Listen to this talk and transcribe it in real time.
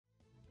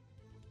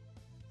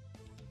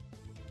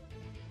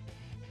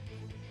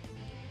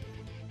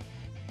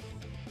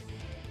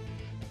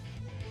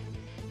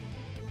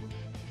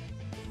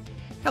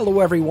Hello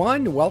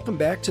everyone, welcome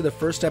back to the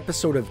first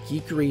episode of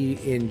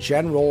Geekery in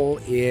General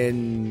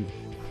in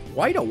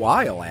quite a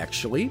while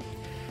actually.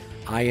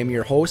 I am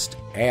your host,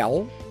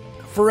 Al.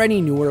 For any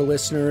newer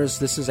listeners,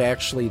 this is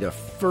actually the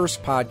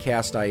first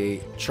podcast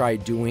I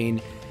tried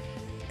doing,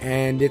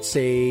 and it's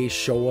a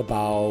show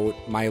about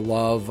my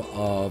love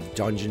of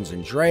Dungeons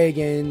 &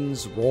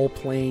 Dragons,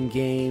 role-playing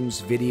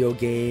games, video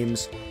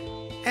games,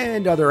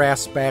 and other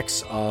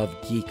aspects of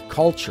geek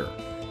culture.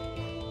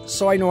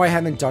 So I know I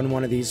haven't done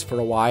one of these for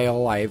a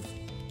while. I've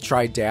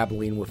tried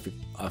dabbling with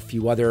a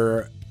few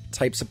other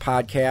types of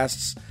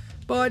podcasts,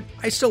 but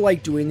I still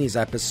like doing these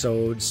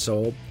episodes,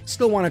 so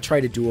still want to try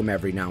to do them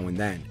every now and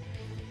then.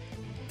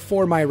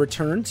 For my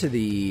return to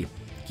the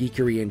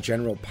Geekery in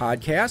General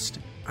podcast,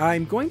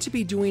 I'm going to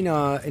be doing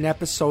an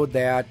episode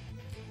that,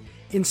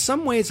 in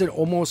some ways, it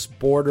almost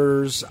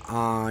borders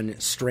on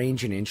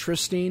strange and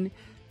interesting,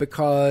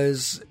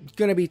 because I'm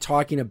going to be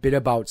talking a bit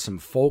about some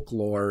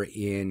folklore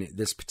in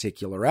this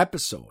particular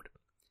episode.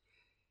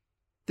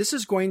 This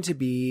is going to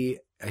be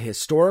a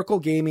historical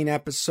gaming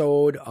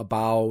episode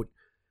about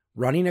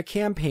running a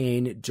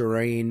campaign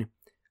during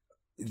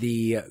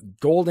the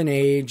golden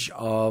age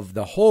of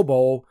the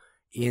hobo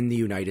in the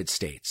United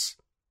States.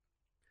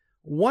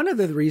 One of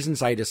the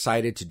reasons I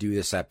decided to do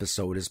this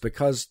episode is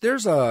because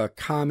there's a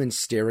common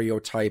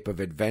stereotype of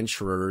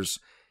adventurers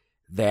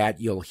that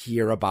you'll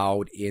hear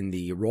about in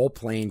the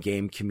role-playing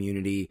game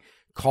community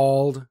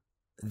called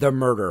the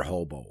murder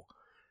hobo.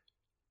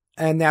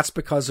 And that's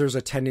because there's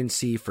a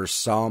tendency for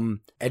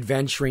some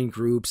adventuring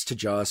groups to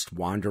just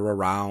wander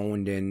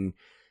around and,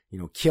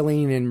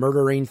 killing and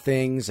murdering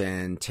things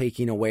and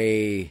taking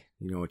away,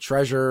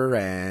 treasure,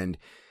 and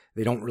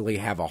they don't really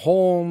have a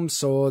home,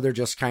 so they're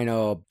just kind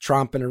of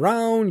tromping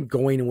around,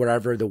 going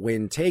wherever the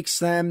wind takes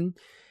them,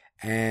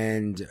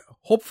 and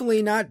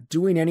hopefully not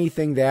doing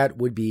anything that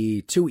would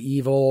be too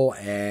evil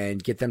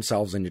and get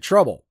themselves into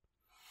trouble.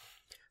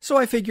 So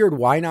I figured,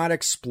 why not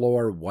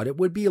explore what it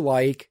would be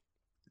like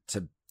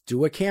to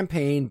do a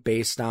campaign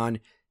based on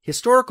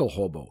historical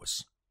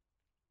hobos?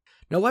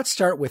 Now let's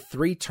start with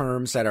three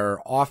terms that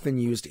are often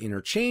used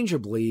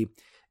interchangeably,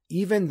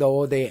 even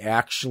though they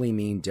actually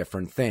mean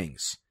different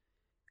things.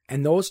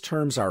 And those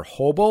terms are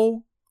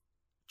hobo,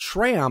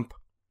 tramp,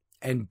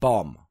 and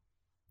bum.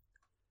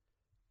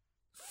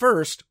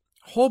 First,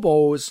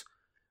 hobos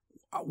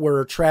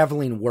were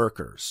traveling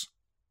workers.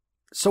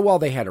 So while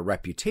they had a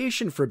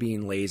reputation for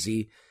being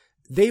lazy,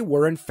 they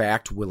were in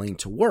fact willing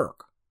to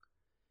work.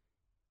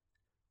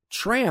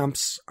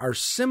 Tramps are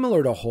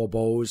similar to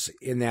hobos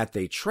in that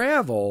they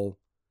travel,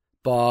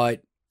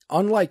 but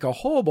unlike a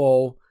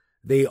hobo,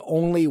 they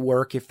only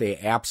work if they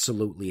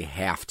absolutely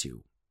have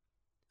to.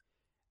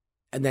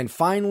 And then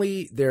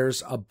finally,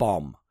 there's a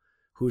bum,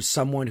 who's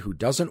someone who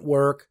doesn't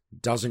work,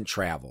 doesn't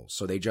travel,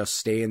 so they just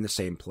stay in the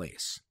same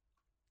place.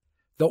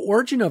 The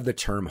origin of the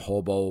term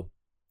hobo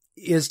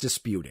is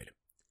disputed.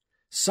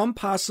 Some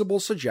possible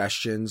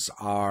suggestions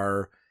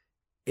are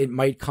it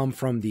might come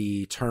from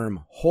the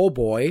term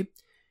hoboy,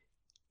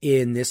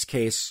 in this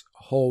case,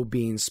 ho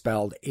being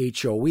spelled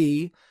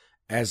H-O-E,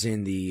 as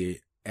in the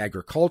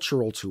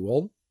agricultural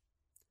tool,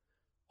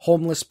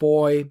 homeless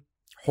boy,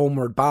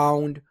 homeward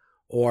bound,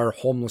 or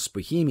homeless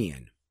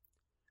bohemian.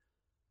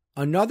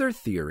 Another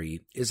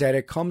theory is that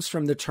it comes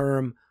from the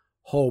term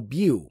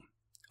hobu,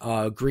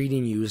 a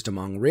greeting used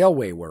among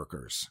railway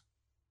workers.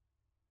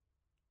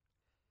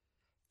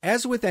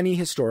 As with any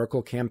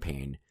historical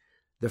campaign,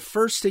 the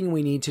first thing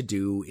we need to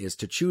do is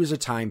to choose a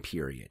time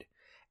period.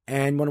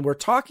 And when we're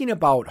talking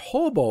about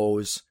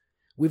hobos,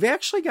 we've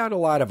actually got a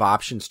lot of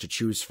options to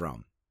choose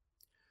from.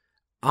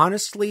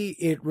 Honestly,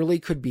 it really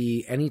could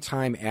be any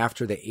time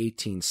after the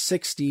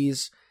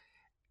 1860s,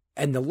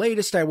 and the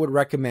latest I would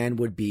recommend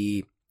would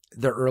be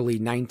the early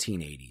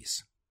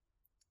 1980s.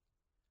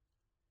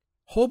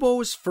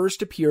 Hobos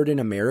first appeared in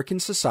American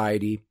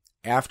society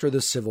after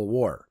the Civil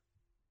War.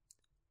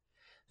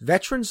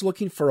 Veterans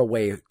looking for a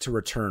way to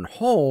return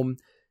home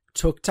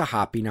took to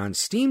hopping on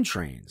steam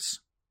trains.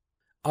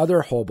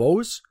 Other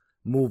hobos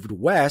moved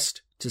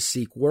west to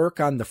seek work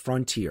on the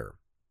frontier.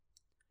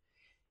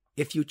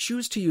 If you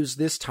choose to use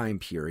this time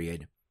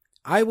period,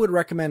 I would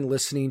recommend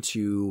listening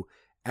to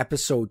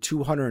episode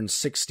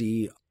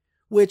 260,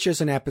 which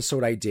is an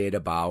episode I did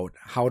about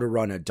how to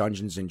run a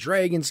Dungeons &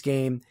 Dragons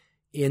game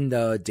in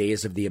the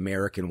days of the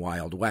American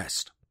Wild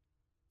West.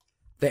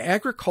 The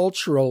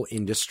agricultural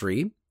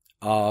industry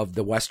of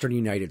the Western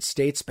United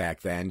States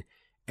back then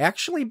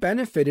actually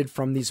benefited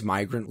from these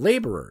migrant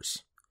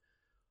laborers.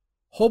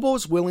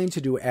 Hobos willing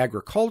to do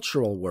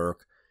agricultural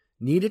work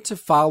needed to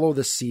follow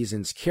the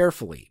seasons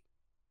carefully.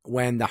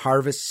 When the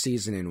harvest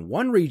season in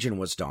one region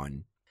was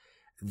done,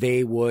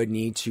 they would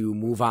need to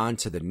move on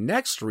to the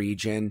next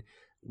region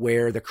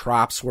where the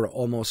crops were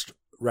almost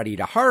ready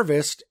to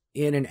harvest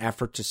in an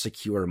effort to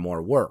secure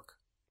more work.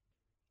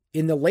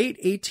 In the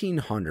late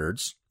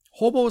 1800s,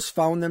 hobos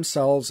found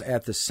themselves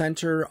at the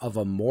center of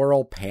a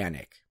moral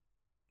panic.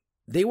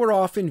 They were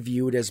often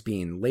viewed as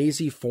being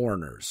lazy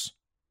foreigners.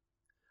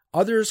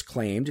 Others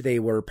claimed they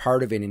were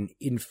part of an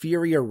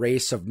inferior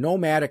race of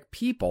nomadic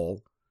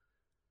people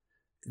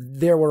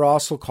There were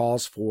also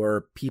calls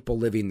for people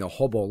living the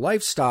hobo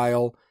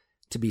lifestyle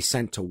to be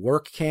sent to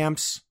work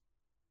camps,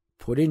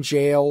 put in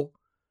jail,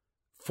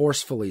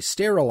 forcefully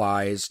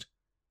sterilized,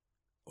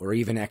 or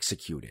even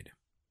executed.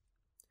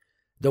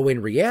 Though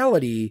in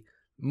reality,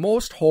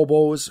 most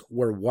hobos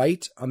were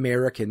white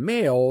American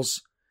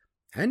males,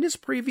 and as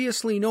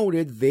previously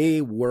noted,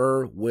 they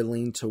were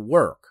willing to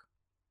work.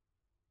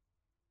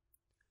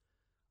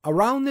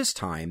 Around this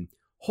time,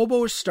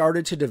 hobos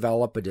started to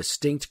develop a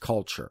distinct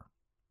culture.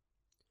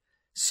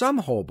 Some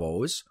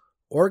hobos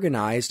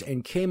organized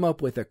and came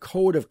up with a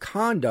code of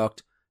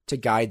conduct to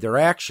guide their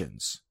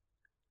actions.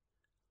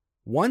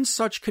 One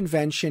such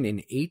convention in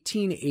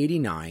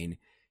 1889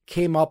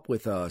 came up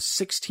with a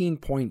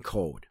 16-point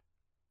code.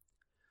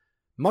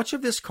 Much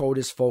of this code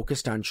is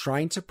focused on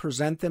trying to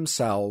present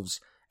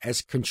themselves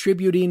as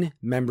contributing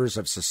members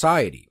of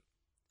society.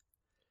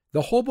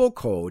 The Hobo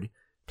Code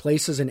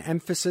places an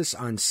emphasis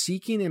on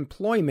seeking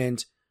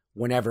employment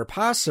whenever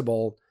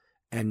possible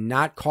and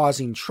not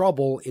causing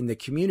trouble in the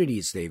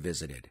communities they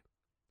visited.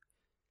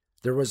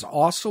 There was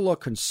also a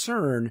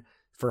concern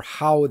for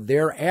how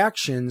their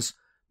actions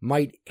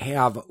might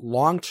have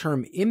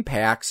long-term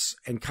impacts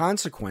and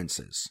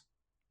consequences.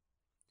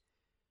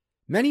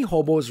 Many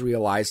hobos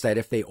realized that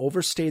if they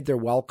overstayed their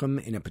welcome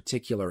in a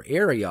particular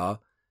area,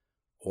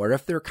 or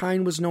if their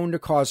kind was known to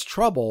cause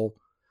trouble,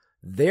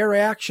 their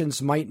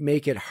actions might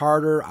make it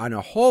harder on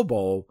a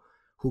hobo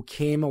who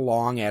came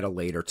along at a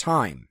later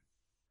time.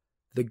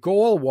 The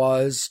goal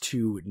was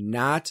to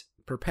not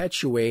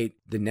perpetuate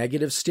the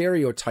negative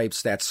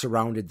stereotypes that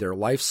surrounded their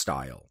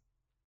lifestyle.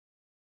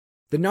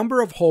 The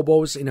number of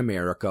hobos in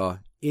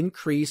America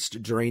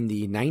increased during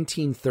the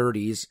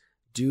 1930s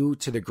due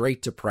to the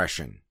Great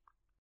Depression.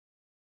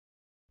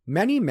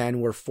 Many men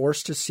were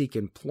forced to seek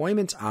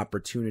employment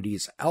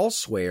opportunities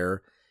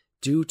elsewhere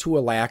due to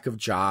a lack of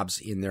jobs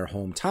in their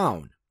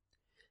hometown,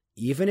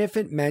 even if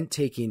it meant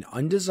taking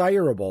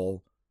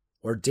undesirable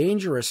or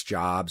dangerous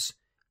jobs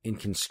in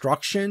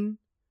construction,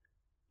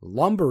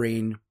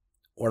 lumbering,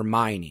 or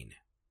mining.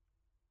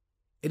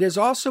 It is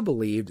also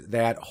believed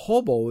that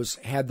hobos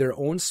had their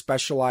own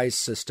specialized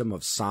system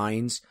of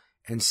signs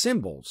and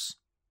symbols.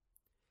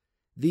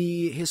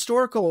 The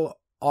historical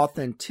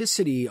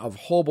authenticity of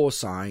hobo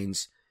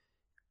signs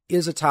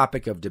is a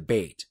topic of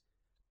debate,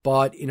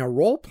 but in a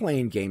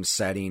role-playing game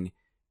setting,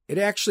 it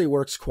actually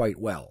works quite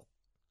well.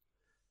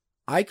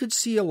 I could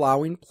see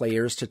allowing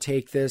players to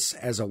take this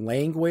as a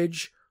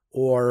language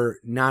or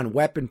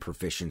non-weapon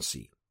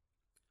proficiency.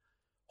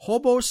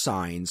 Hobo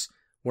signs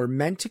were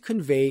meant to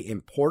convey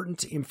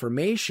important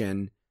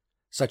information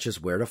such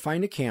as where to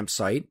find a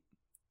campsite,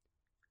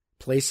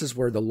 places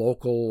where the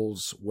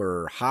locals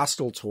were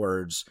hostile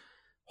towards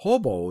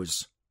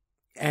hobos,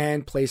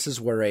 and places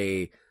where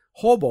a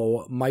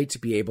hobo might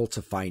be able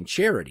to find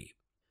charity.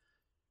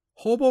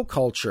 Hobo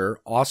culture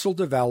also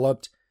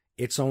developed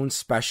its own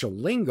special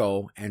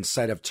lingo and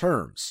set of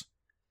terms.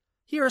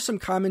 Here are some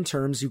common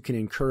terms you can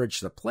encourage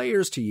the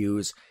players to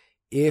use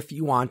if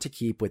you want to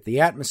keep with the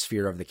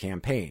atmosphere of the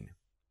campaign.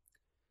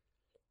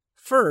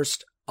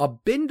 First, a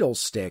bindle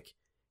stick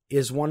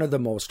is one of the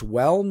most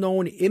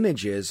well-known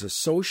images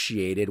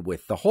associated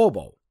with the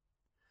hobo.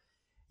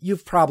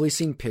 You've probably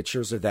seen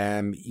pictures of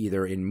them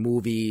either in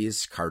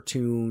movies,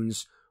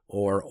 cartoons,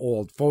 or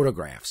old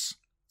photographs.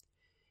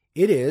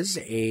 It is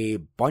a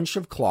bunch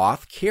of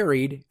cloth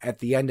carried at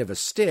the end of a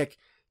stick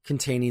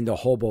containing the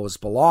hobo's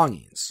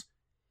belongings,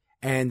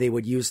 and they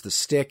would use the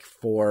stick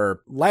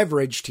for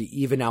leverage to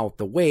even out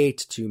the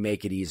weight to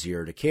make it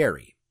easier to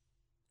carry.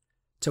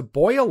 To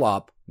boil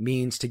up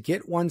means to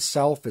get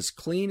oneself as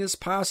clean as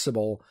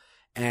possible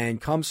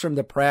and comes from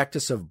the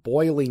practice of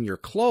boiling your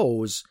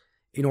clothes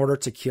in order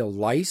to kill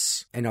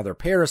lice and other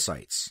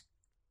parasites.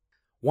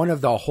 One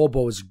of the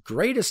hobo's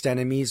greatest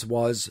enemies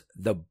was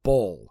the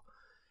bull,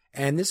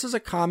 and this is a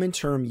common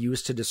term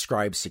used to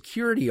describe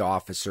security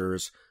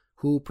officers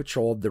who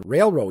patrolled the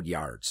railroad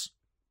yards.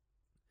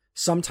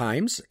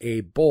 Sometimes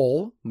a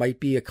bull might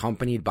be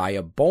accompanied by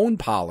a bone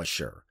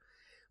polisher,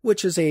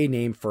 which is a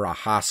name for a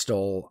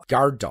hostile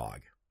guard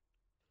dog.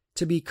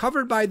 To be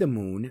covered by the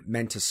moon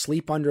meant to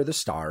sleep under the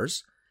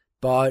stars,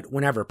 but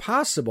whenever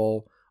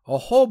possible, a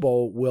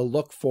hobo will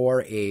look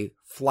for a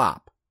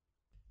flop.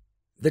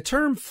 The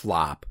term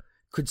flop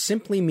could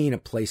simply mean a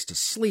place to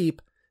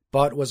sleep,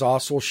 but was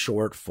also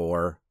short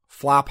for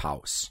flop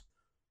house.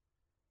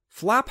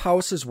 Flop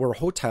houses were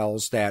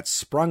hotels that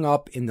sprung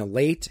up in the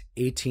late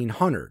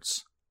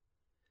 1800s.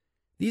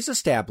 These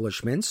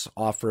establishments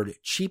offered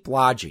cheap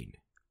lodging.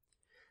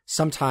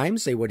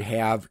 Sometimes they would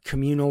have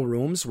communal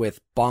rooms with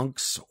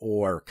bunks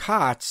or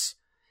cots,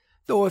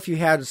 though if you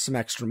had some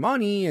extra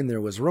money and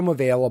there was room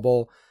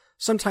available,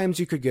 sometimes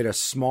you could get a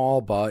small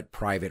but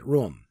private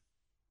room.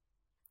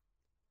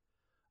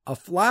 A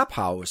flop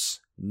house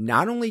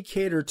not only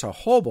catered to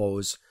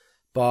hobos,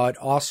 but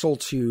also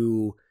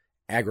to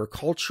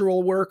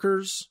agricultural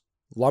workers,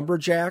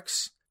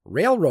 lumberjacks,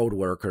 railroad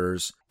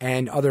workers,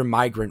 and other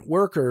migrant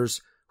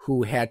workers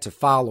who had to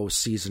follow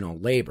seasonal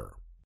labor.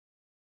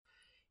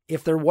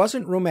 If there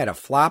wasn't room at a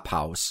flop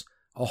house,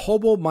 a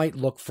hobo might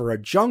look for a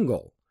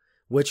jungle,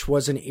 which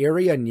was an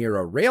area near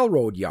a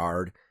railroad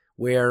yard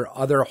where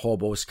other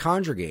hobos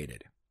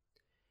congregated.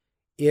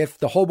 If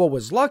the hobo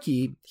was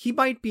lucky, he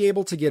might be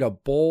able to get a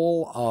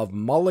bowl of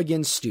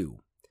mulligan stew.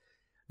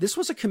 This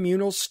was a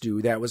communal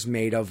stew that was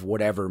made of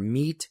whatever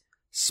meat,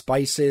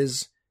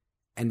 spices,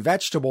 and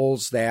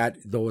vegetables that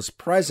those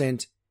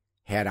present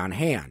had on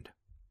hand.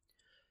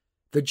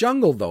 The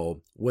jungle,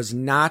 though, was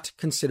not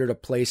considered a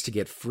place to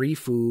get free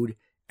food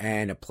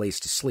and a place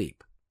to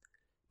sleep.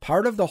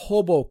 Part of the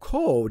hobo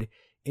code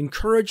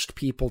encouraged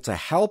people to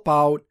help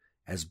out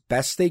as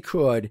best they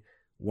could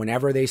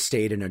whenever they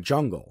stayed in a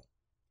jungle.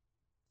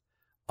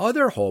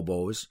 Other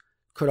hobos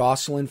could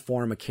also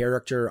inform a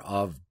character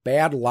of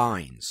bad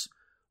lines,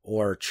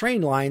 or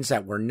train lines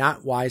that were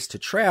not wise to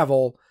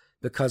travel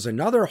because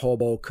another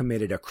hobo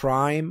committed a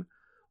crime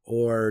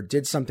or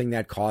did something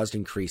that caused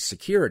increased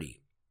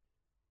security.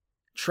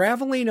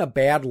 Traveling a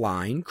bad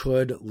line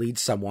could lead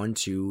someone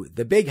to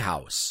the big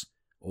house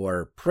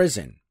or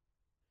prison.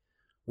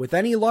 With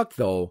any luck,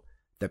 though,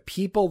 the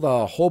people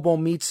the hobo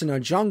meets in a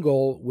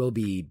jungle will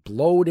be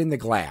blowed in the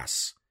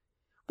glass,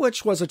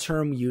 which was a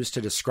term used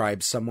to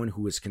describe someone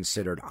who was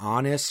considered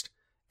honest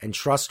and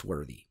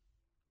trustworthy.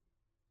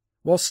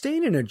 While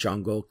staying in a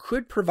jungle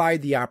could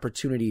provide the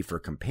opportunity for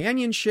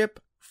companionship,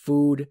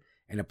 food,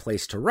 and a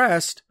place to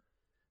rest,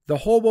 the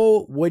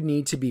hobo would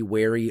need to be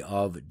wary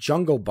of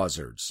jungle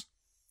buzzards.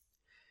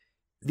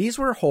 These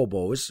were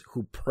hobos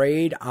who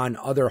preyed on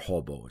other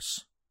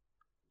hobos.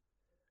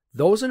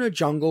 Those in a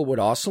jungle would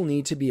also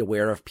need to be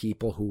aware of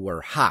people who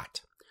were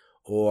hot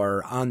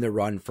or on the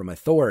run from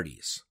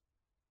authorities.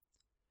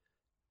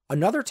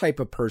 Another type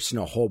of person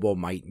a hobo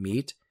might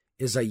meet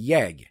is a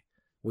yegg,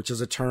 which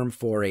is a term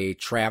for a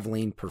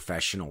traveling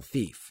professional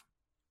thief.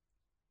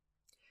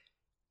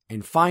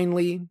 And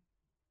finally,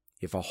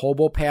 if a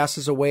hobo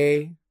passes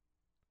away,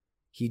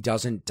 he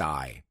doesn't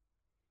die.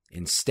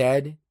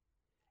 Instead,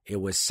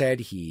 it was said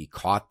he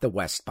caught the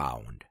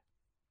westbound.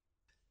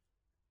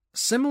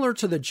 Similar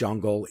to the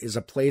jungle is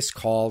a place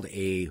called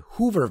a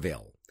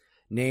Hooverville,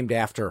 named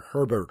after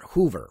Herbert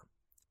Hoover.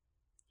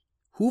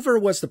 Hoover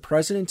was the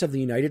President of the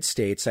United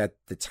States at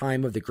the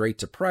time of the Great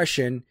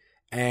Depression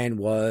and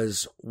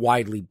was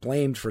widely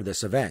blamed for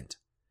this event.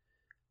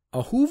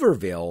 A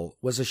Hooverville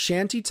was a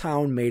shanty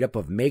town made up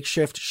of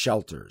makeshift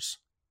shelters.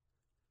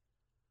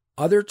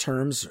 Other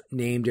terms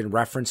named in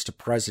reference to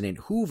President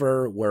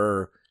Hoover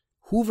were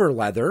Hoover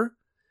leather,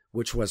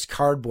 which was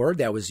cardboard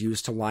that was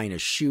used to line a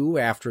shoe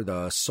after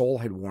the sole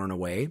had worn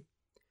away.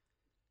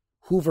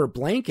 Hoover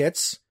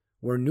blankets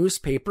were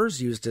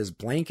newspapers used as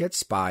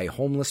blankets by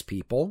homeless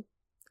people.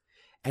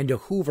 And a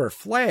Hoover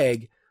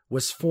flag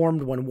was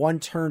formed when one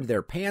turned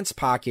their pants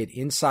pocket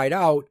inside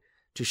out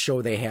to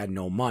show they had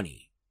no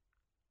money.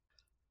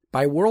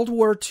 By World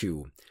War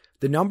II,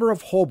 the number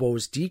of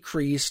hobos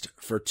decreased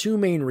for two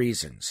main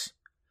reasons.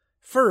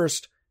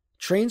 First,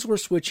 trains were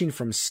switching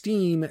from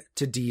steam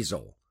to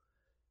diesel.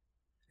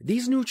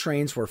 These new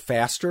trains were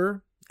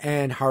faster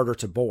and harder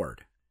to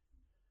board.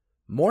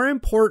 More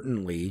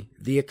importantly,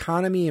 the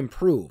economy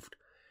improved,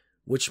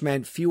 which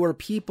meant fewer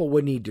people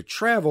would need to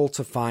travel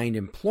to find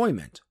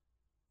employment.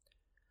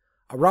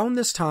 Around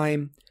this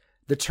time,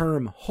 the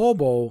term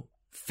hobo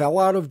fell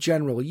out of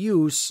general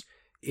use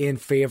in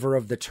favor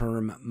of the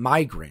term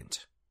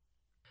migrant.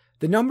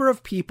 The number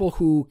of people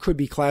who could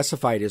be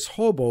classified as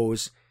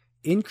hobos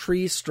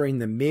increased during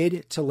the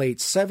mid to late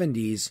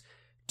 70s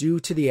due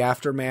to the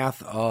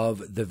aftermath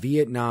of the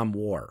Vietnam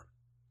War.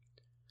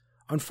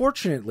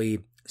 Unfortunately,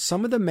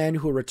 some of the men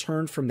who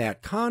returned from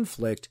that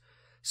conflict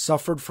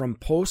suffered from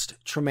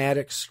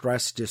post-traumatic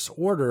stress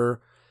disorder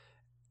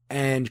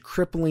and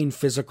crippling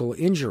physical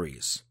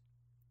injuries.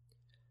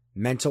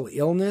 Mental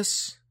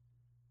illness,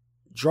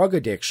 drug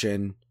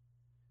addiction,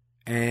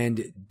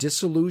 and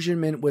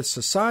disillusionment with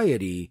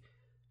society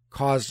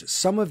caused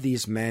some of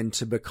these men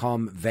to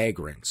become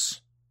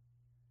vagrants.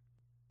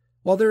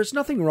 While there is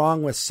nothing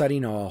wrong with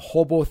setting a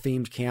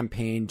hobo-themed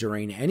campaign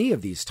during any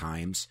of these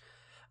times,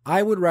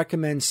 I would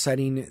recommend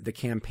setting the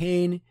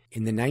campaign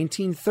in the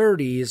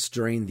 1930s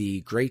during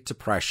the Great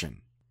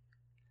Depression.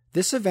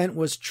 This event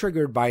was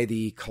triggered by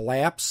the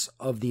collapse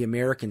of the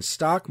American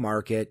stock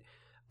market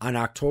on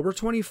October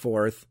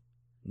 24th,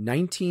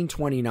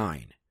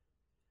 1929.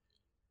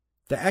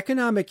 The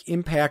economic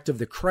impact of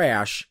the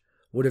crash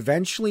would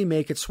eventually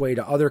make its way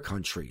to other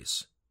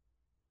countries.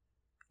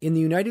 In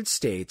the United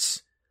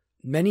States,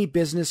 many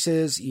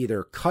businesses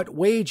either cut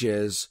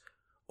wages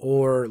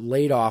or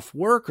laid off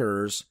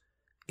workers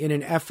in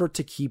an effort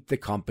to keep the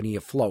company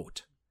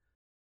afloat.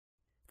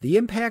 The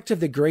impact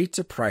of the Great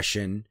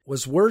Depression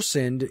was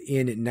worsened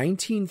in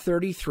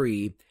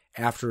 1933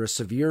 after a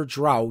severe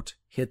drought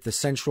hit the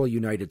central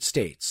United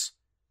States.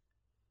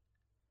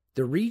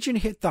 The region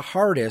hit the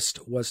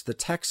hardest was the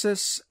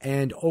Texas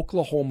and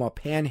Oklahoma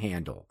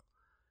Panhandle.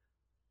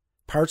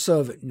 Parts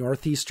of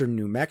northeastern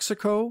New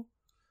Mexico,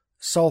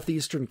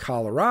 southeastern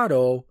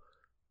Colorado,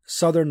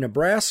 southern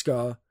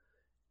Nebraska,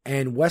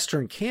 and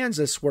western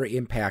Kansas were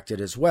impacted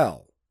as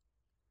well.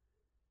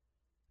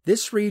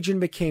 This region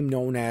became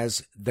known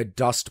as the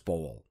Dust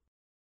Bowl.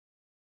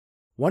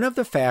 One of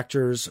the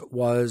factors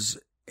was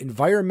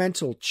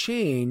environmental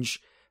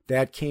change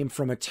that came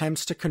from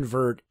attempts to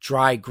convert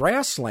dry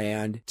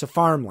grassland to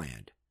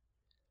farmland.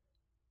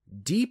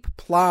 Deep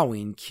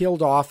plowing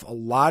killed off a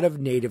lot of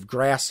native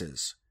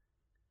grasses.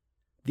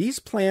 These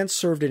plants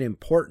served an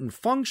important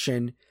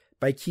function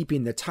by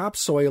keeping the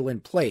topsoil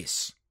in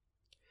place.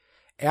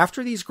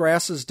 After these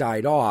grasses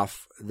died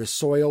off, the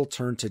soil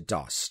turned to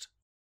dust.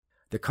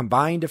 The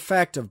combined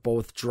effect of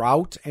both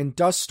drought and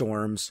dust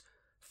storms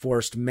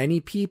forced many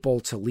people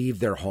to leave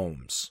their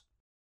homes.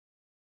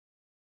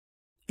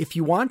 If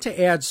you want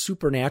to add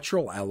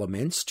supernatural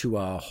elements to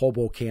a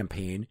hobo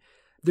campaign,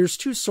 there's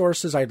two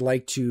sources I'd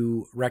like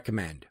to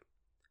recommend.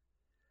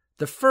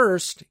 The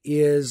first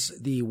is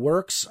the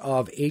works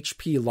of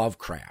H.P.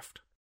 Lovecraft.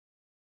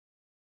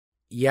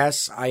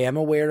 Yes, I am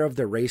aware of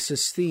the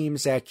racist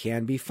themes that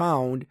can be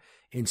found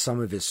in some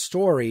of his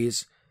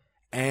stories,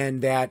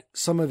 and that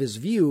some of his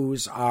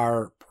views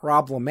are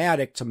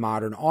problematic to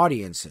modern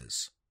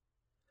audiences.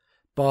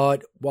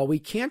 But while we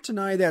can't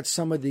deny that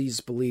some of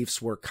these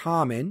beliefs were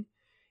common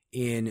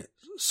in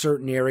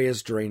certain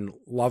areas during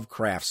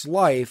Lovecraft's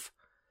life,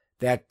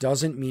 that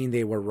doesn't mean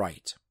they were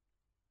right.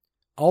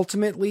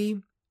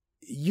 Ultimately,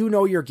 you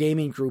know your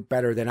gaming group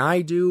better than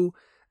I do,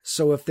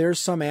 so if there's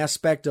some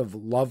aspect of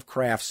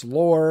Lovecraft's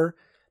lore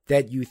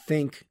that you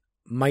think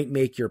might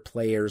make your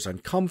players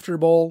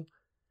uncomfortable,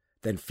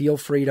 then feel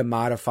free to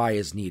modify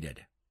as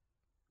needed.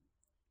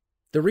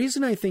 The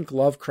reason I think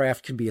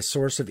Lovecraft can be a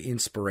source of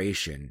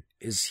inspiration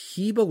is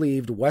he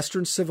believed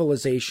Western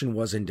civilization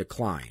was in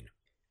decline.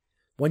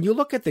 When you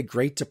look at the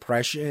Great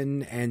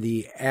Depression and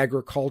the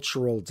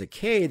agricultural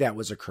decay that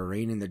was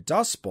occurring in the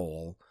Dust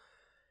Bowl,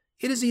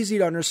 it is easy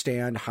to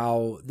understand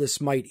how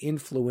this might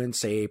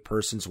influence a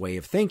person's way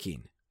of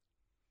thinking.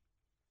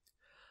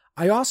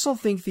 I also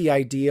think the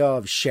idea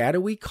of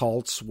shadowy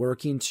cults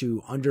working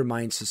to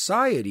undermine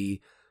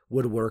society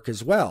would work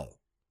as well.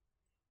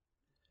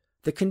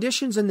 The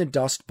conditions in the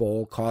Dust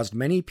Bowl caused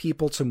many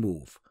people to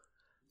move,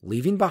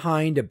 leaving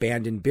behind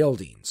abandoned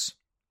buildings.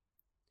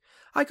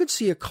 I could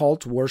see a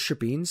cult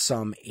worshipping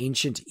some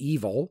ancient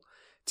evil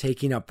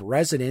taking up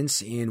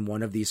residence in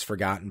one of these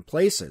forgotten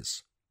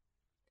places.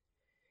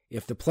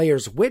 If the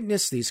players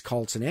witness these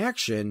cults in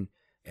action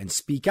and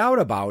speak out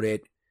about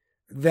it,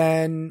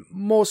 then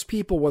most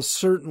people will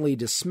certainly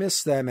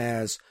dismiss them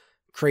as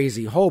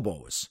crazy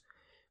hobos,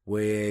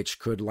 which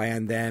could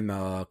land them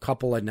a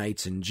couple of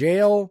nights in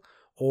jail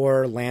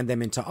or land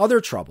them into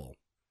other trouble.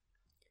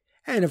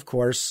 And of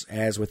course,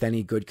 as with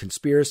any good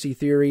conspiracy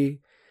theory,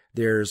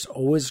 there's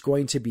always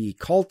going to be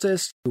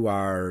cultists who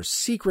are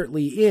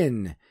secretly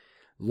in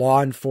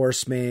law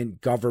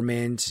enforcement,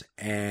 government,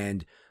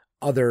 and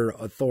other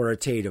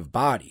authoritative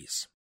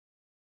bodies.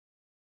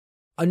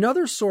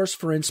 Another source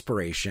for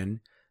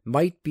inspiration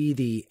might be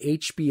the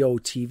HBO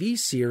TV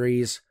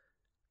series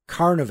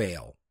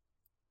Carnivale.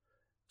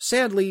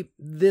 Sadly,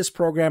 this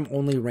program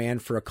only ran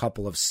for a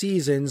couple of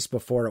seasons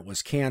before it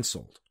was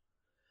canceled.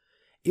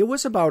 It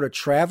was about a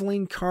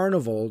traveling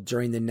carnival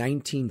during the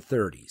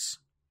 1930s.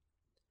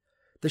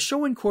 The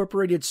show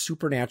incorporated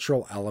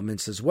supernatural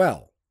elements as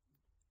well.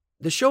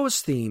 The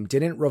show's theme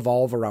didn't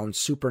revolve around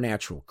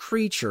supernatural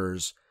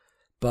creatures,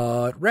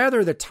 but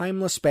rather the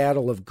timeless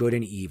battle of good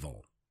and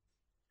evil.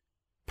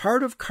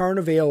 Part of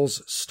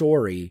Carnivale's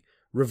story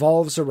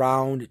revolves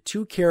around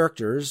two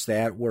characters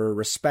that were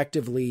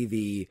respectively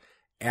the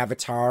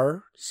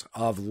avatars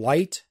of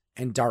light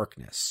and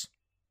darkness.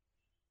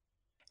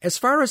 As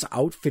far as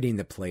outfitting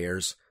the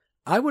players,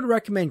 I would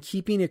recommend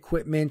keeping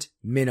equipment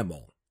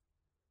minimal.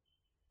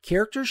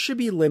 Characters should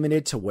be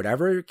limited to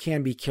whatever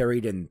can be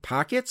carried in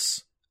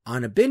pockets,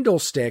 on a bindle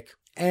stick,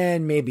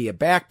 and maybe a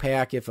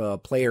backpack if a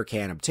player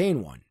can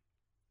obtain one.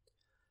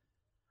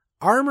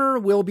 Armor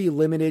will be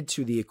limited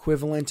to the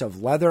equivalent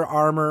of leather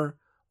armor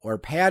or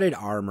padded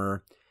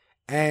armor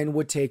and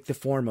would take the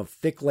form of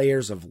thick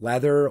layers of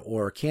leather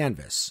or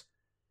canvas.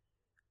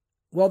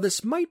 While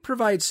this might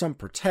provide some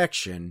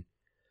protection,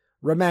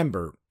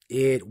 remember,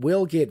 it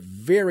will get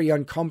very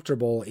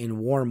uncomfortable in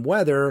warm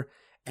weather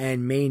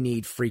and may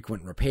need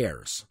frequent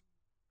repairs.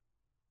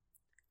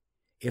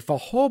 If a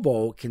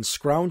hobo can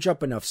scrounge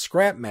up enough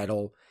scrap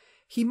metal,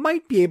 he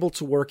might be able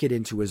to work it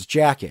into his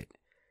jacket,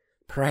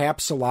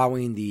 perhaps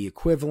allowing the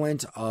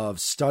equivalent of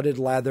studded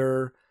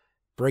leather,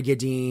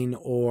 brigadine,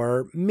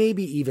 or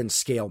maybe even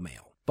scale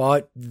mail.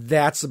 But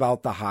that's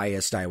about the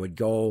highest I would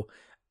go.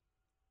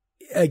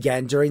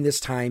 Again, during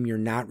this time, you're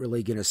not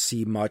really going to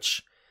see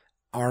much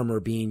armor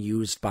being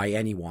used by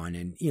anyone.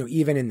 And,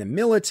 even in the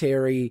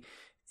military,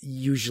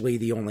 usually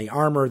the only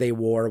armor they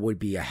wore would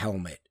be a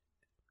helmet.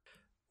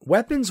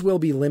 Weapons will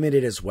be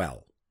limited as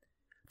well.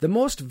 The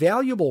most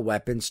valuable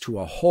weapons to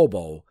a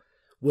hobo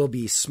will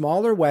be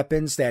smaller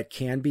weapons that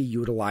can be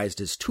utilized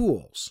as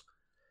tools,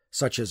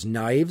 such as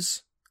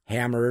knives,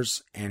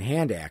 hammers, and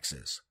hand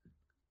axes.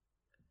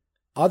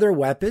 Other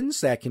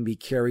weapons that can be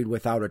carried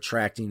without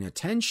attracting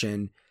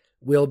attention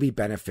will be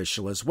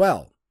beneficial as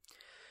well,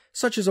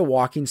 such as a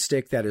walking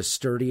stick that is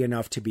sturdy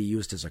enough to be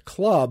used as a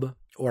club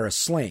or a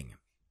sling.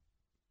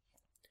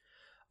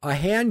 A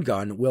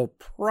handgun will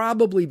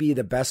probably be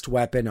the best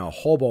weapon a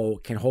hobo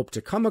can hope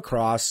to come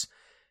across,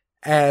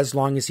 as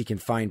long as he can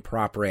find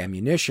proper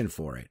ammunition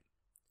for it.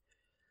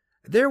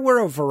 There were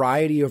a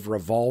variety of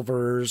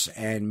revolvers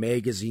and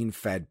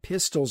magazine-fed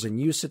pistols in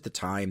use at the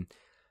time,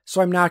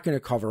 so I'm not going to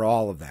cover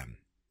all of them.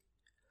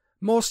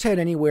 Most had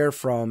anywhere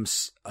from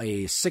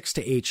a 6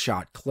 to 8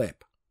 shot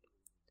clip.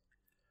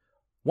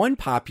 One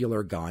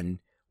popular gun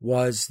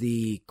was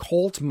the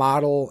Colt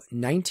Model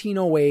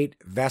 1908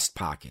 Vest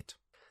Pocket.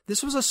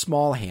 This was a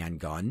small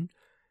handgun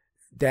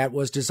that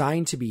was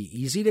designed to be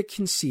easy to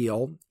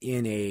conceal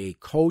in a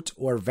coat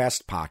or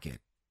vest pocket.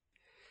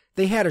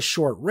 They had a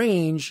short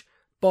range,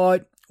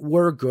 but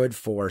were good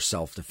for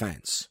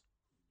self-defense.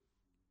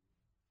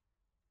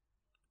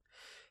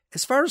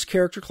 As far as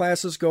character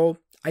classes go,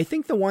 I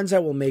think the ones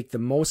that will make the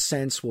most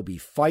sense will be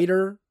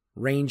Fighter,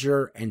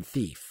 Ranger, and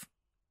Thief.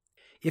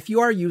 If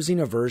you are using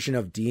a version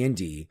of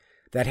D&D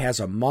that has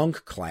a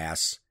Monk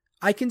class,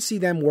 I can see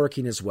them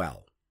working as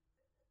well.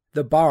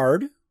 The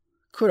Bard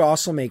could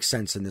also make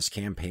sense in this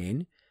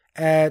campaign,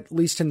 at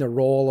least in the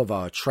role of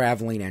a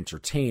traveling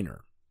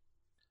entertainer.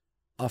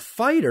 A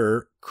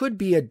Fighter could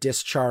be a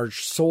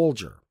discharged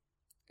soldier.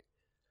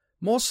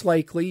 Most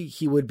likely,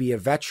 he would be a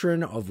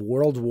veteran of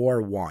World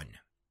War I.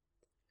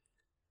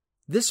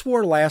 This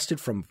war lasted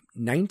from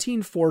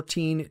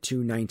 1914 to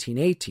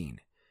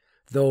 1918,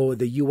 though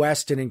the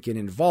U.S. didn't get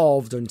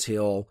involved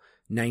until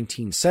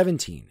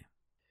 1917.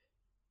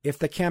 If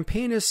the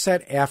campaign is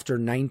set after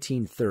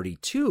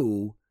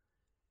 1932,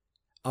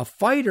 a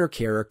fighter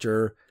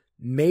character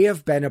may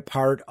have been a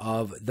part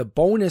of the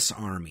Bonus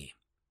Army.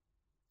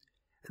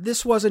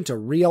 This wasn't a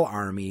real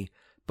army,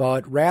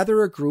 but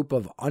rather a group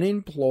of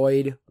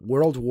unemployed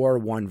World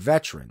War I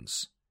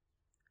veterans.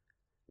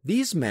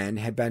 These men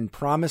had been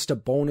promised a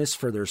bonus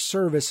for their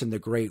service in the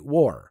Great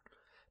War,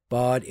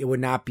 but it would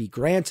not be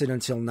granted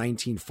until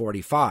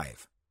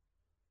 1945.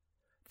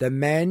 The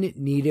men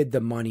needed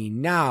the money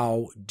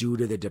now due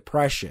to the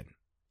Depression.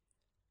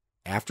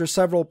 After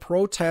several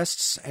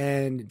protests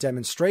and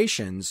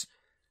demonstrations,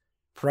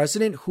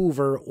 President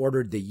Hoover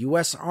ordered the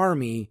U.S.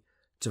 Army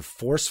to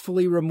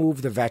forcefully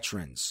remove the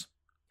veterans.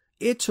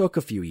 It took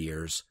a few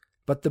years,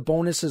 but the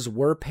bonuses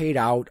were paid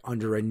out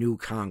under a new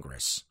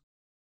Congress.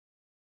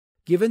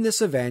 Given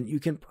this event, you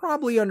can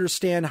probably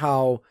understand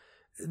how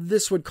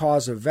this would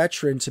cause a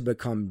veteran to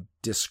become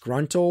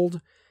disgruntled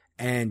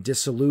and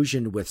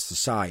disillusioned with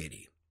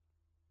society.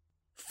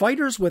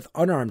 Fighters with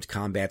unarmed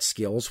combat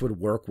skills would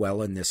work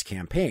well in this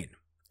campaign.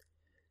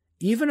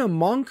 Even a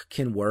monk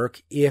can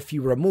work if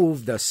you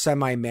remove the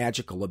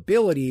semi-magical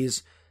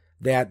abilities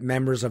that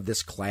members of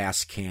this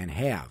class can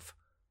have.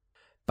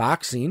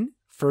 Boxing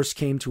first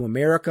came to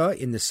America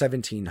in the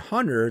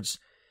 1700s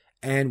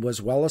and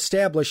was well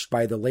established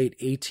by the late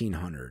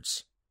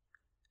 1800s.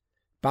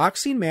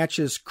 Boxing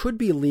matches could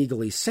be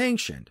legally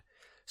sanctioned,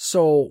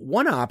 so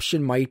one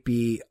option might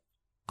be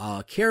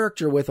a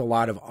character with a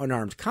lot of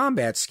unarmed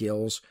combat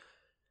skills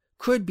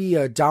could be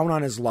a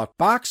down-on-his-luck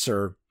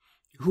boxer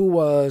who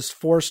was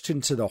forced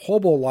into the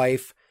hobo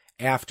life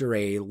after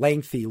a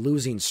lengthy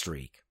losing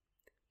streak.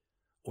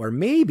 Or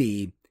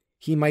maybe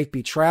he might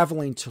be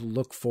traveling to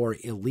look for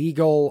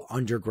illegal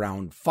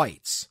underground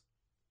fights.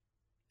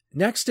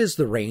 Next is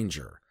the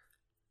Ranger.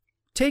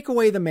 Take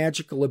away the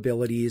magical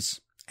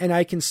abilities, and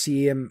I can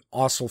see him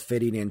also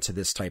fitting into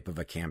this type of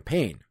a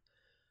campaign.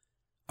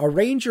 A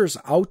Ranger's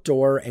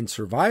outdoor and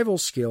survival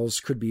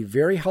skills could be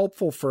very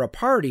helpful for a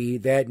party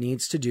that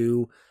needs to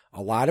do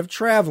a lot of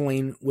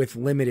traveling with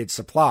limited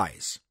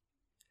supplies.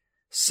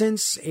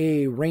 Since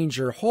a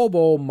Ranger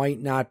hobo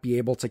might not be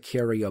able to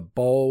carry a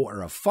bow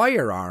or a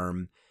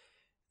firearm,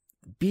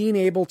 being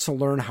able to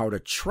learn how to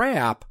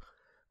trap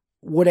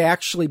would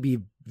actually be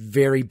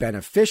very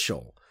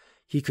beneficial.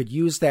 He could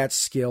use that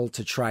skill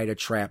to try to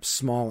trap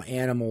small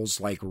animals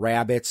like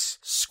rabbits,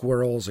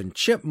 squirrels, and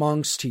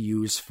chipmunks to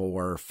use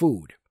for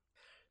food.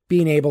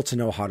 Being able to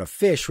know how to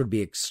fish would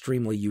be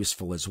extremely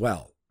useful as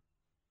well.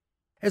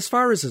 As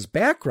far as his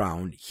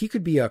background, he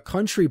could be a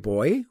country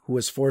boy who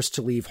was forced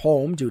to leave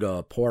home due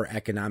to poor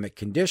economic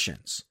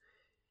conditions.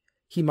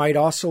 He might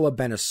also have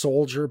been a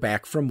soldier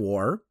back from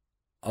war,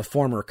 a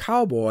former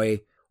cowboy,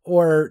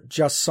 or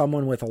just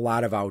someone with a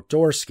lot of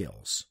outdoor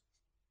skills.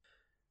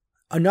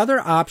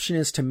 Another option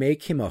is to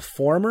make him a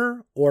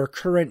former or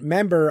current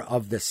member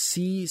of the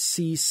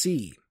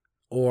CCC,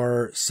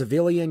 or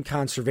Civilian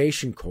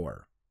Conservation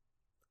Corps.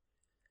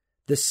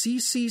 The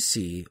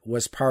CCC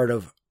was part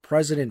of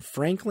President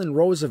Franklin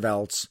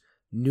Roosevelt's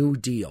New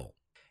Deal.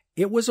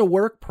 It was a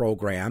work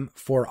program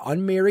for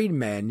unmarried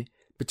men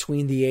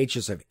between the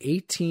ages of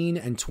 18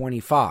 and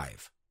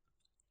 25.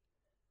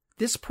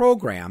 This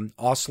program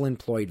also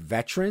employed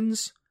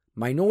veterans,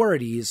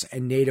 minorities,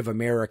 and Native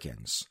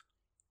Americans.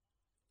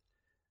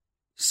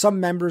 Some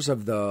members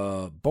of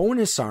the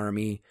Bonus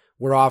Army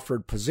were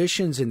offered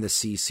positions in the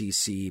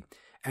CCC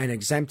and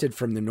exempted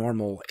from the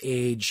normal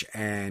age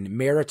and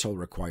marital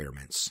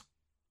requirements.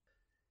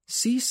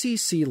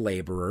 CCC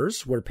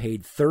laborers were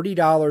paid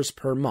 $30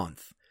 per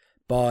month,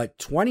 but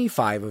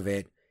 $25 of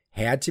it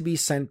had to be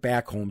sent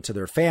back home to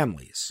their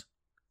families.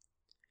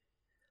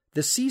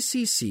 The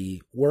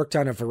CCC worked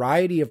on a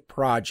variety of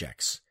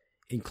projects,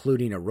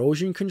 including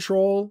erosion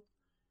control,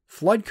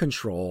 flood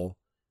control,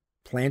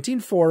 planting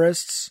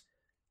forests,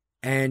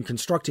 and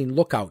constructing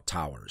lookout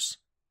towers.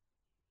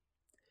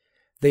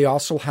 They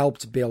also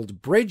helped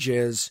build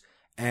bridges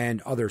and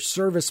other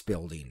service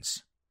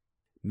buildings.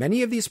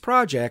 Many of these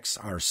projects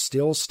are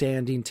still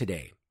standing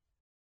today.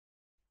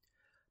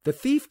 The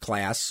thief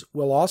class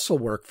will also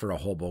work for a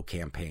hobo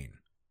campaign.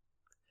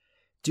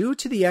 Due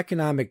to the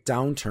economic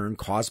downturn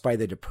caused by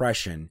the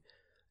Depression,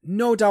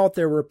 no doubt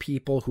there were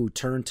people who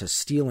turned to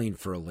stealing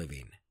for a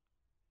living.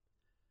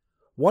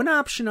 One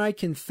option I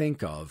can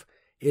think of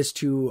is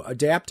to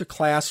adapt a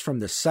class from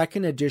the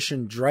 2nd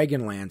edition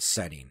Dragonlance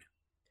setting.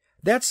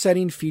 That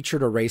setting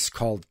featured a race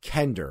called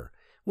Kender,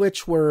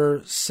 which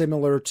were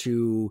similar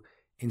to,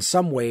 in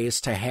some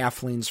ways, to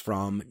halflings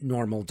from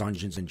normal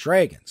Dungeons &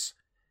 Dragons.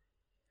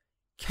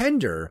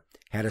 Kender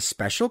had a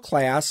special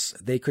class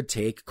they could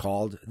take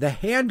called the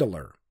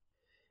Handler.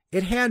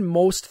 It had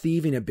most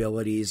thieving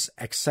abilities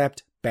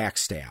except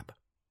backstab.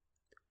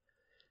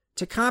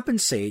 To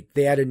compensate,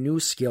 they had a new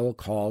skill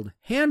called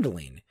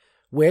Handling,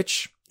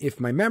 which, if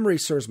my memory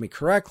serves me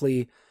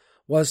correctly,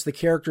 was the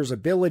character's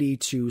ability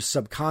to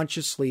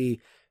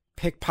subconsciously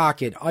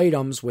pickpocket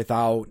items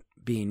without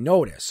being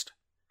noticed.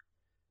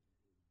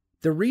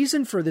 The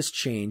reason for this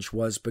change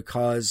was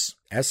because,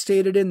 as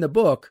stated in the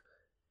book,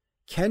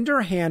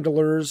 Kender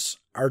handlers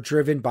are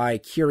driven by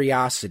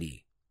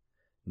curiosity,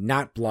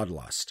 not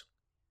bloodlust.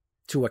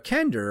 To a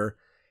Kender,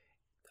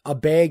 a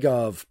bag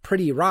of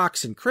pretty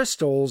rocks and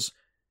crystals,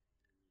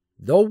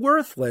 though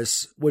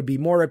worthless, would be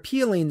more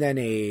appealing than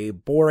a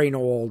boring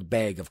old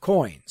bag of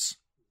coins.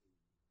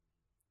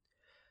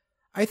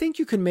 I think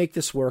you can make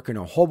this work in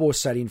a hobo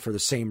setting for the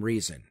same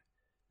reason.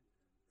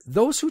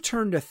 Those who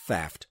turn to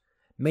theft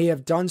may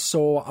have done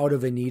so out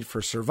of a need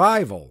for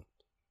survival,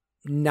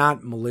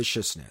 not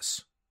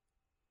maliciousness.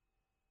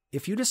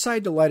 If you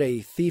decide to let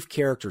a thief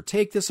character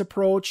take this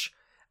approach,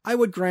 I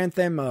would grant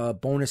them a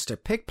bonus to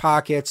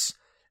pickpockets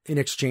in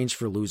exchange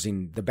for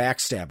losing the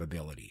backstab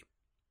ability.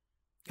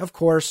 Of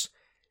course,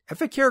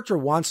 if a character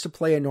wants to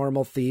play a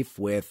normal thief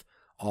with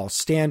all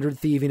standard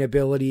thieving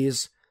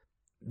abilities,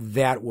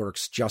 that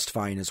works just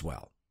fine as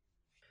well.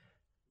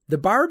 The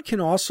bard can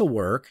also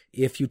work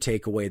if you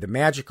take away the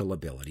magical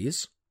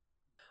abilities.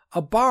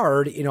 A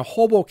bard in a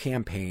hobo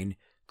campaign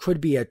could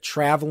be a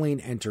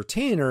traveling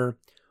entertainer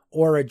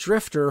or a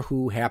drifter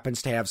who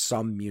happens to have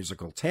some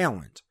musical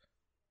talent.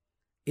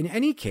 In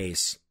any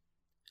case,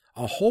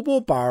 a hobo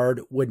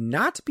bard would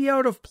not be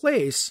out of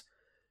place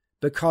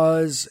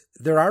because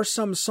there are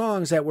some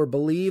songs that were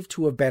believed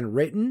to have been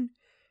written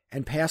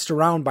and passed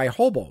around by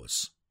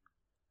hobos.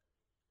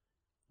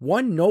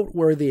 One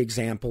noteworthy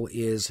example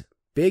is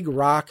Big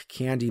Rock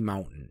Candy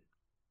Mountain.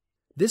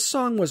 This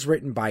song was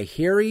written by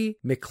Harry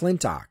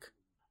McClintock,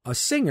 a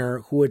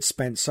singer who had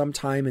spent some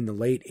time in the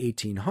late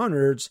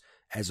 1800s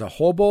as a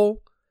hobo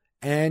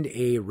and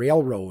a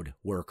railroad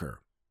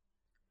worker.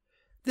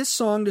 This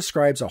song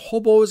describes a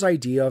hobo's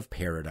idea of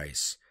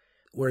paradise,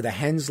 where the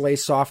hens lay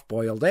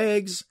soft-boiled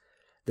eggs,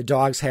 the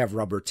dogs have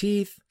rubber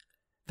teeth,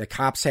 the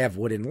cops have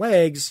wooden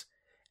legs,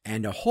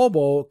 and a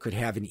hobo could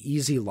have an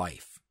easy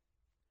life.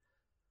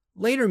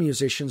 Later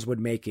musicians would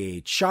make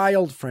a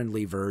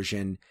child-friendly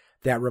version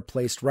that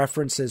replaced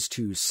references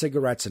to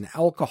cigarettes and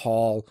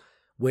alcohol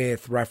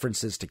with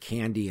references to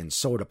candy and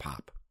soda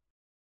pop.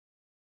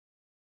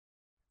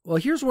 Well,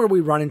 here's where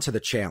we run into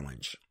the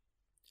challenge.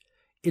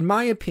 In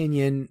my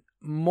opinion,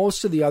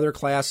 most of the other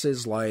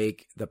classes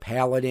like the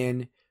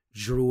Paladin,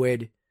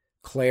 Druid,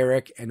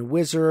 Cleric, and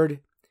Wizard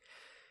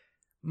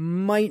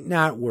might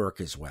not work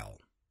as well.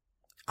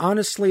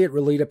 Honestly, it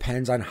really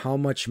depends on how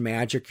much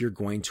magic you're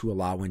going to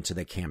allow into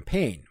the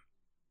campaign.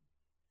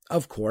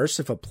 Of course,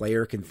 if a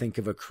player can think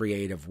of a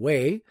creative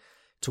way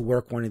to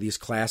work one of these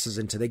classes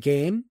into the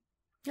game,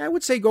 I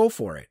would say go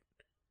for it.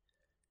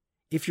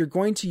 If you're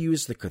going to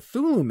use the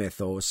Cthulhu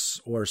mythos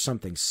or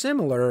something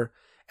similar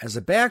as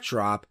a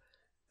backdrop,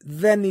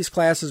 then these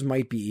classes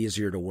might be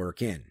easier to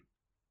work in.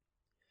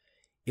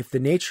 If the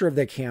nature of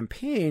the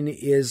campaign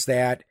is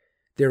that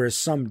there is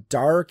some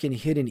dark and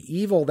hidden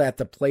evil that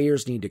the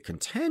players need to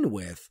contend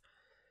with,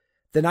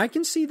 then I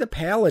can see the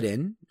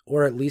Paladin,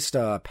 or at least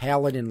a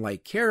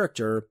Paladin-like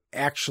character,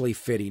 actually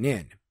fitting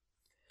in.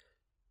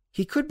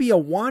 He could be a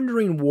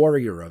wandering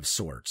warrior of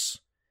sorts,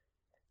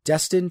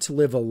 destined to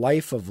live a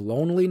life of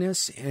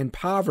loneliness and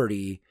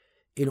poverty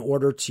in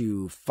order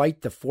to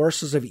fight the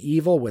forces of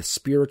evil with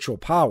spiritual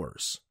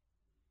powers.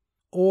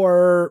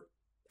 Or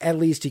at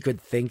least he could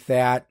think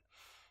that.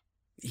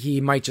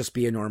 He might just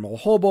be a normal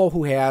hobo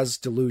who has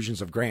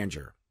delusions of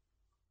grandeur.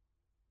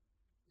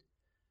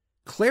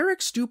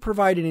 Clerics do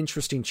provide an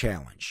interesting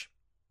challenge.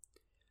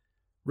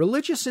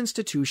 Religious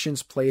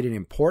institutions played an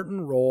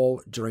important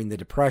role during the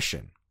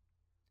Depression.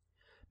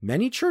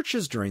 Many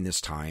churches during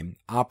this time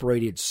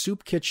operated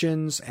soup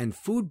kitchens and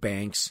food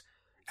banks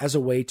as a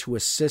way to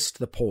assist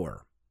the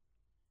poor.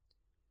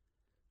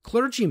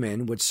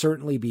 Clergymen would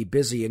certainly be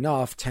busy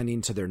enough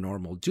tending to their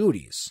normal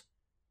duties.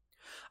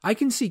 I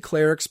can see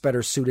clerics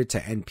better suited to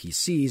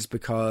NPCs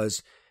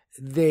because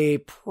they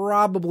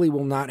probably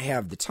will not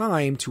have the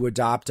time to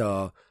adopt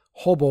a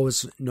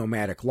hobo's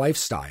nomadic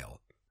lifestyle.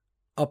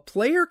 A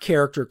player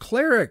character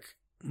cleric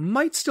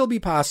might still be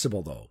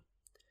possible, though.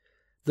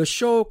 The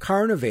show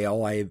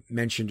Carnivale I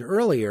mentioned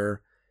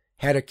earlier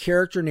had a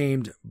character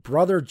named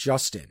Brother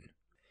Justin.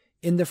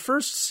 In the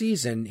first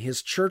season,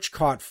 his church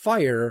caught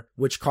fire,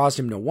 which caused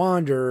him to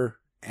wander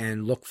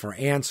and look for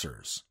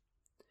answers.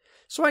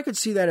 So I could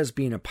see that as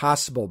being a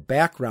possible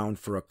background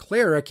for a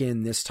cleric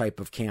in this type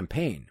of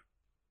campaign.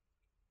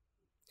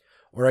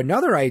 Or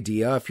another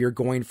idea, if you're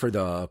going for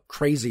the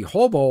crazy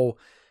hobo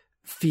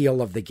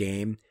feel of the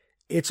game,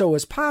 it's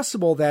always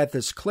possible that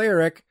this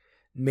cleric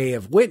may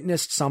have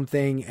witnessed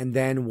something and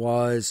then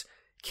was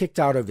kicked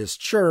out of his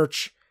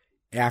church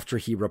after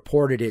he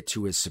reported it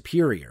to his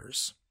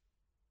superiors.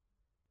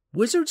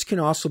 Wizards can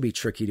also be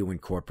tricky to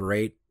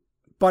incorporate,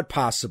 but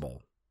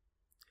possible.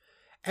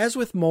 As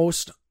with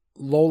most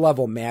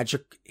low-level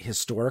magic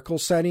historical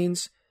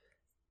settings,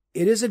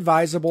 it is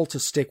advisable to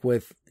stick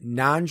with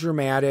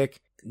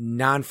non-dramatic,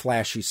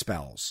 non-flashy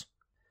spells.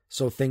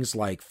 So things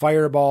like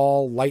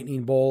Fireball,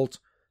 Lightning Bolt,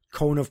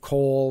 Cone of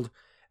Cold,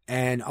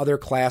 and other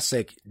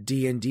classic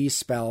D&D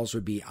spells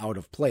would be out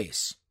of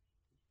place.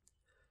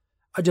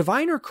 A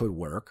diviner could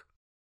work.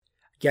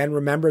 Again,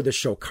 remember the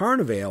show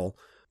Carnivale.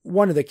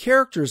 One of the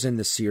characters in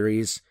the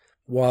series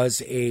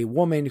was a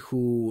woman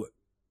who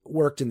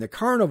worked in the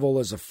carnival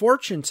as a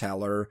fortune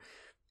teller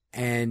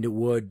and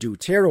would do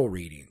tarot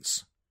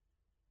readings.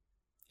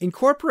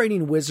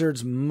 Incorporating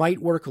wizards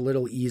might work a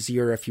little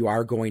easier if you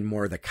are going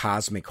more the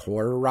cosmic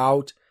horror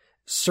route.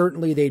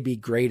 Certainly they'd be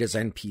great as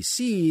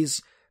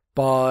NPCs,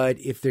 but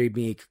if they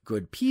make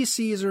good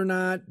PCs or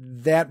not,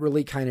 that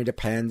really kind of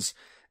depends.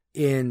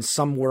 In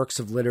some works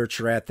of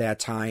literature at that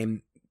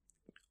time,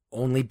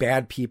 only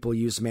bad people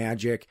use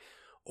magic,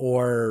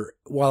 or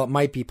while it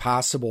might be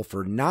possible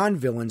for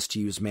non-villains to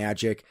use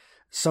magic,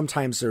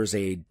 sometimes there's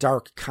a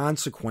dark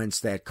consequence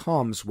that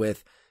comes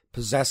with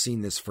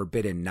possessing this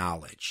forbidden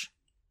knowledge.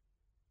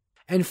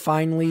 And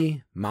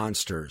finally,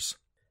 monsters.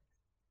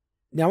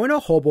 Now, in a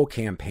hobo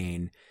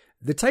campaign,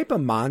 the type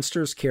of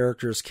monsters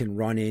characters can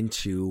run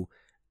into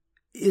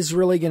is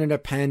really going to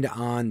depend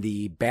on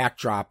the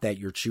backdrop that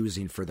you're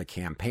choosing for the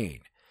campaign.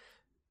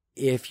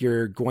 If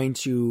you're going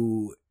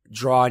to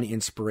draw an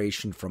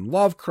inspiration from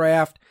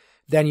Lovecraft,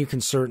 then you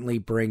can certainly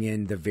bring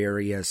in the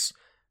various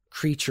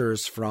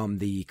creatures from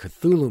the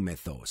Cthulhu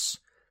mythos.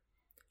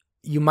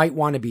 You might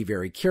want to be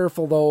very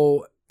careful,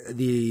 though.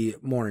 The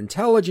more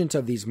intelligent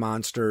of these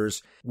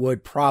monsters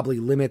would probably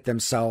limit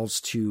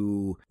themselves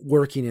to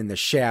working in the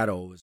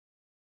shadows.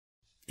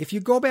 If you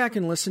go back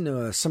and listen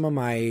to some of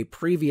my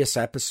previous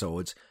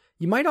episodes,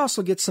 you might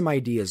also get some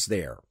ideas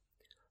there.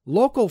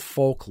 Local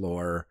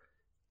folklore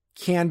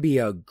can be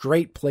a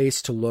great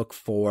place to look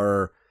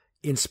for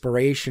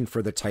inspiration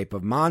for the type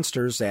of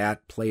monsters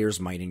that players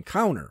might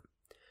encounter.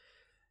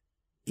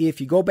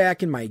 If you go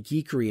back in my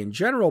Geekery in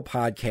General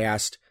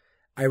podcast,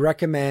 I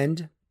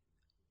recommend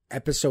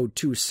episode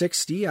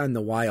 260 on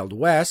the Wild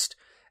West,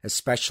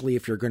 especially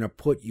if you're going to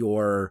put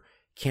your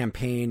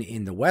campaign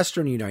in the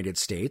Western United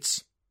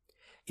States.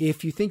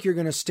 If you think you're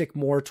going to stick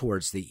more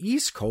towards the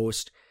East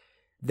Coast,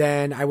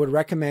 then I would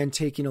recommend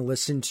taking a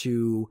listen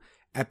to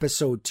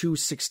episode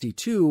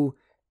 262,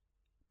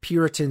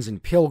 Puritans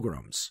and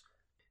Pilgrims.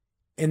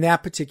 In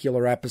that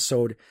particular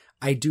episode,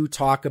 I do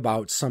talk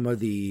about some of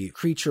the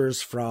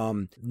creatures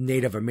from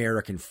Native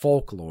American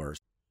folklore.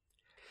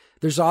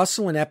 There's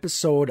also an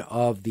episode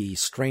of the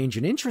Strange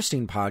and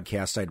Interesting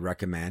podcast I'd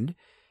recommend.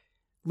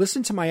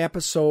 Listen to my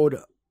episode,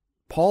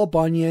 Paul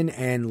Bunyan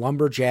and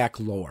Lumberjack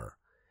Lore.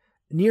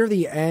 Near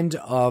the end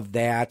of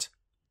that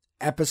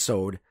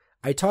episode,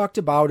 I talked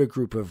about a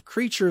group of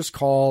creatures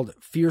called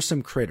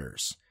fearsome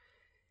critters.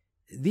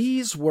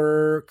 These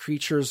were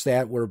creatures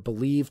that were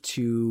believed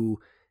to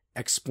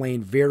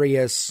explain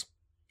various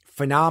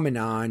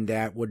phenomenon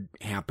that would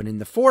happen in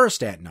the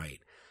forest at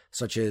night,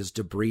 such as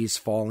debris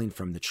falling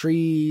from the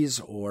trees,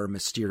 or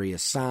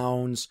mysterious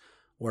sounds,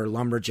 or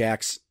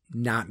lumberjacks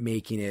not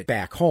making it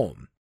back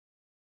home.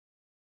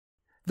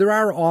 There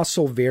are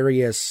also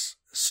various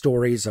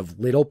stories of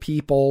little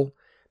people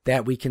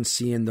that we can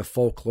see in the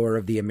folklore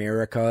of the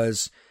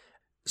Americas.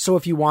 So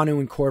if you want to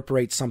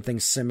incorporate something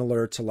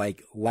similar to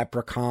like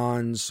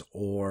leprechauns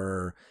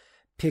or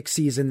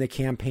pixies in the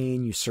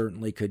campaign, you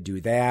certainly could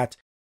do that.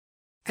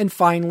 And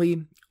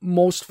finally,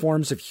 most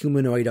forms of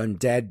humanoid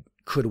undead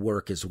could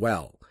work as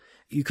well.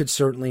 You could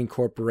certainly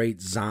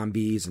incorporate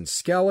zombies and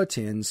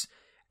skeletons,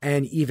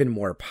 and even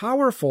more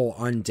powerful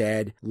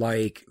undead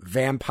like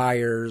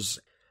vampires.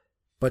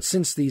 But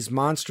since these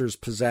monsters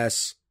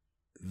possess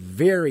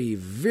very,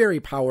 very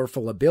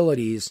powerful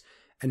abilities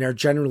and are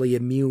generally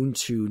immune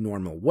to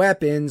normal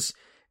weapons,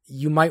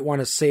 you might want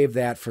to save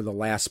that for the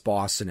last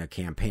boss in a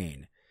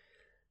campaign.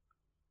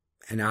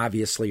 And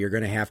obviously you're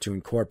going to have to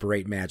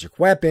incorporate magic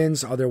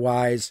weapons,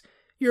 otherwise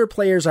your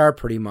players are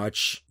pretty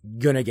much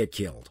gonna get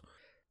killed.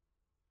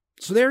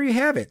 So there you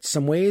have it,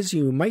 some ways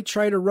you might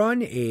try to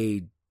run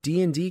a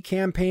D&D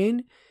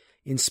campaign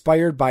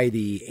inspired by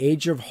the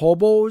Age of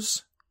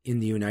Hobos in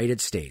the United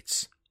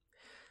States.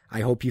 I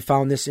hope you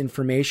found this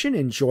information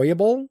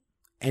enjoyable,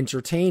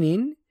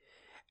 entertaining,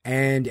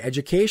 and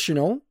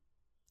educational.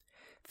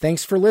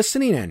 Thanks for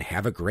listening and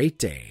have a great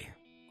day.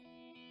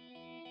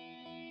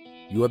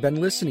 You have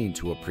been listening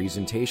to a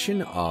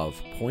presentation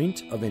of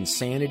Point of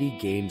Insanity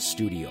Game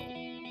Studio.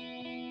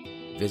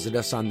 Visit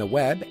us on the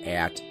web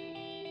at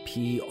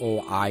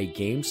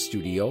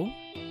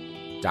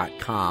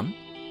poigamestudio.com.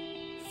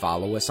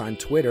 Follow us on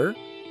Twitter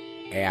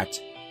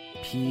at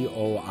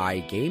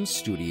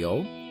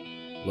poigamestudio.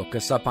 Look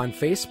us up on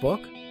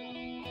Facebook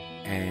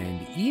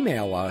and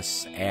email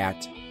us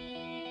at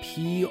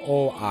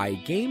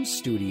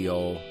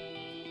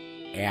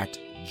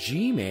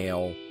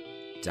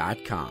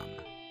poigamestudio@gmail.com.